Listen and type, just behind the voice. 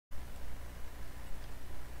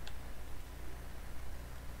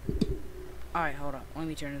Alright, hold up. Let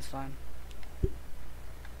me turn this on.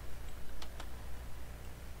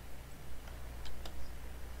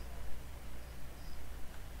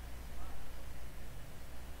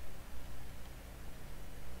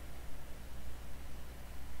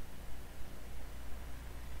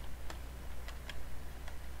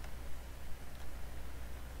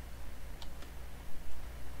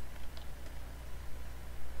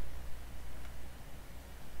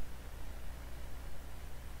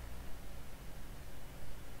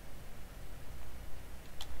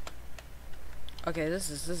 Okay, this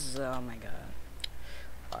is oh my god.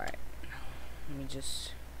 Alright. Let me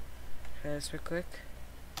just try this real quick.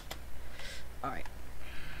 Alright.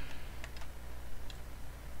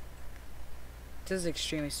 This is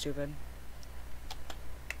extremely stupid.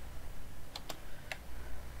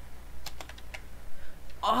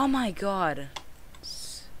 Oh my god.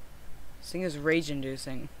 This thing is rage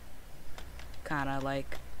inducing. Kinda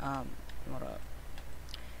like, hold up.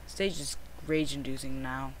 Stage is rage inducing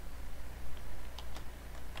now.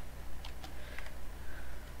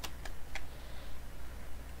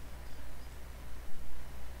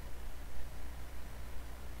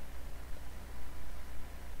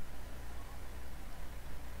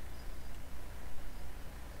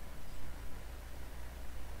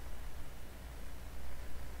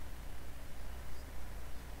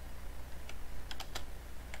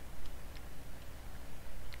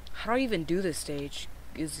 How do I even do this stage?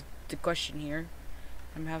 Is the question here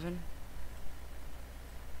I'm having.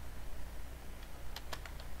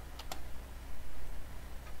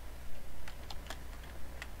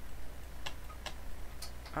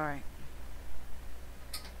 Alright.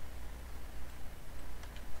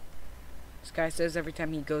 This guy says every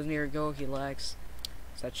time he goes near a goal, he lags.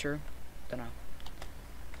 Is that true? Dunno.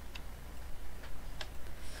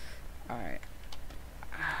 Alright.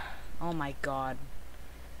 Oh my god.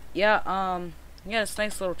 Yeah, yeah, it's a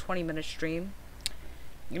nice little 20-minute stream.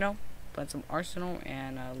 You know, playing some Arsenal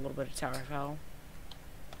and a little bit of Tower of Hell.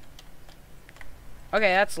 Okay,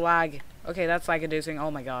 that's lag. Okay, that's lag inducing.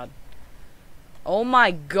 Oh my god. Oh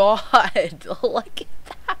my god. Look at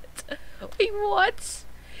that. Wait, what?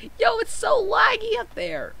 Yo, it's so laggy up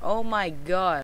there. Oh my god.